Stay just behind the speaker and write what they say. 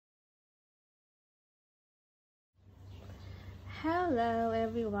Hello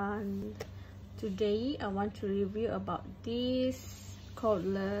everyone, today I want to review about this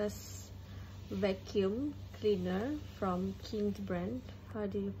cordless vacuum cleaner from Kind brand. How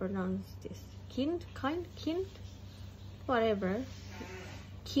do you pronounce this? Kind whatever,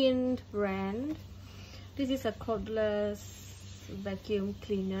 Kind brand. This is a cordless vacuum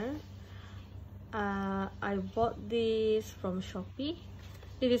cleaner. I bought this from Shopee.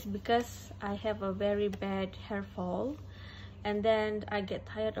 It is because I have a very bad hair fall, and then I get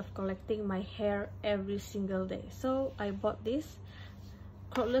tired of collecting my hair every single day, so I bought this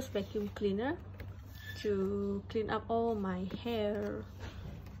cordless vacuum cleaner to clean up all my hair.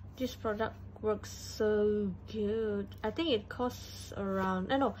 This product works so good. I think it costs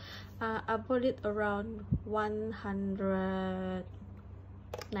around, I bought it around 119.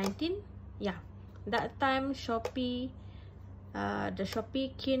 Yeah, that time Shopee, the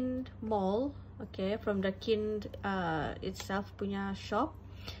Shopee Kind mall, okay, from the Kind itself punya shop,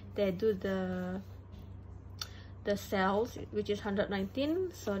 they do the sales, which is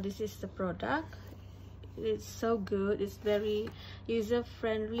 119. So this is the product. It's so good. It's very user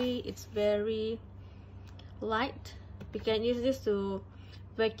friendly. It's very light. You can use this to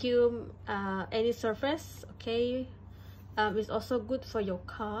vacuum any surface, okay. It's also good for your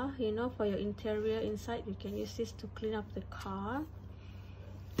car, for your interior inside. You can use this to clean up the car.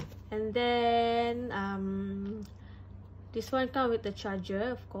 And then this one comes with the charger.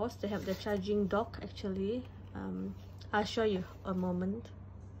 Of course, they have the charging dock actually. I'll show you a moment.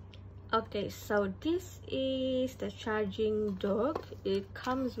 Okay, so this is the charging dock. It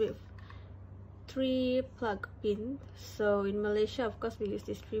comes with 3 plug pin. So in Malaysia, of course, we use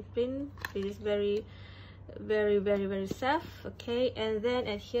this 3 pin. It is very safe, okay. And then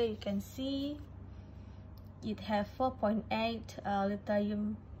at here you can see it have 4.8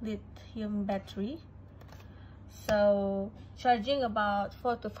 lithium battery, so charging about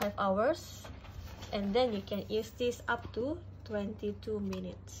 4 to 5 hours, and then you can use this up to 22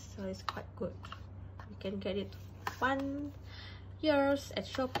 minutes, so it's quite good. You can get it 1 year at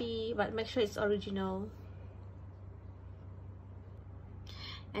Shopee, but make sure it's original.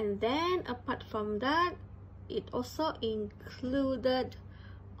 And then apart from that, it also included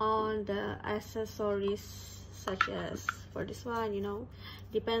on the accessories, such as for this one,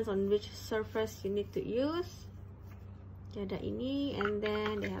 depends on which surface you need to use. Ada ini, and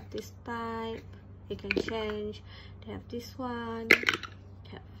then they have this type, you can change. They have this one,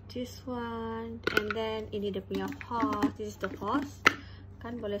 and then ini dia punya hose. This is the hose,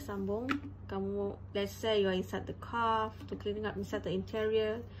 kan boleh sambung. Kamu, let's say you're inside the car to cleaning up inside the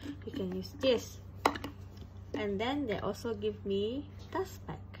interior, you can use this. And then they also give me dust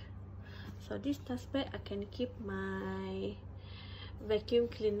bag. So this dust bag, I can keep my vacuum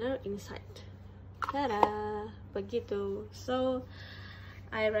cleaner inside. Tada! Begitu. So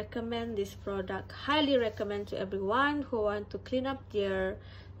I recommend this product, highly recommend to everyone who want to clean up their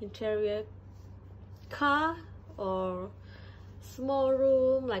interior car or small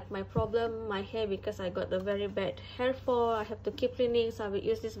room. Like my problem, my hair, because I got a very bad hair fall, I have to keep cleaning, so I will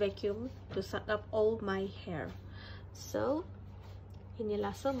use this vacuum to suck up all my hair. So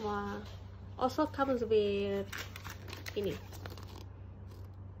inilah semua. Also comes with ini,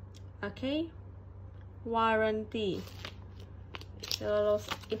 okay, warranty. So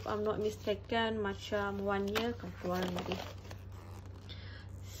if I'm not mistaken, macam 1 year warranty.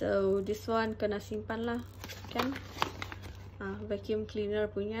 So this one kena simpan lah, kan? Vacuum cleaner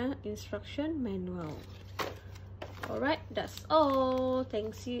punya instruction manual. Alright, that's all.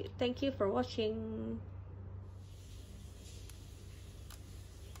 Thank you for watching.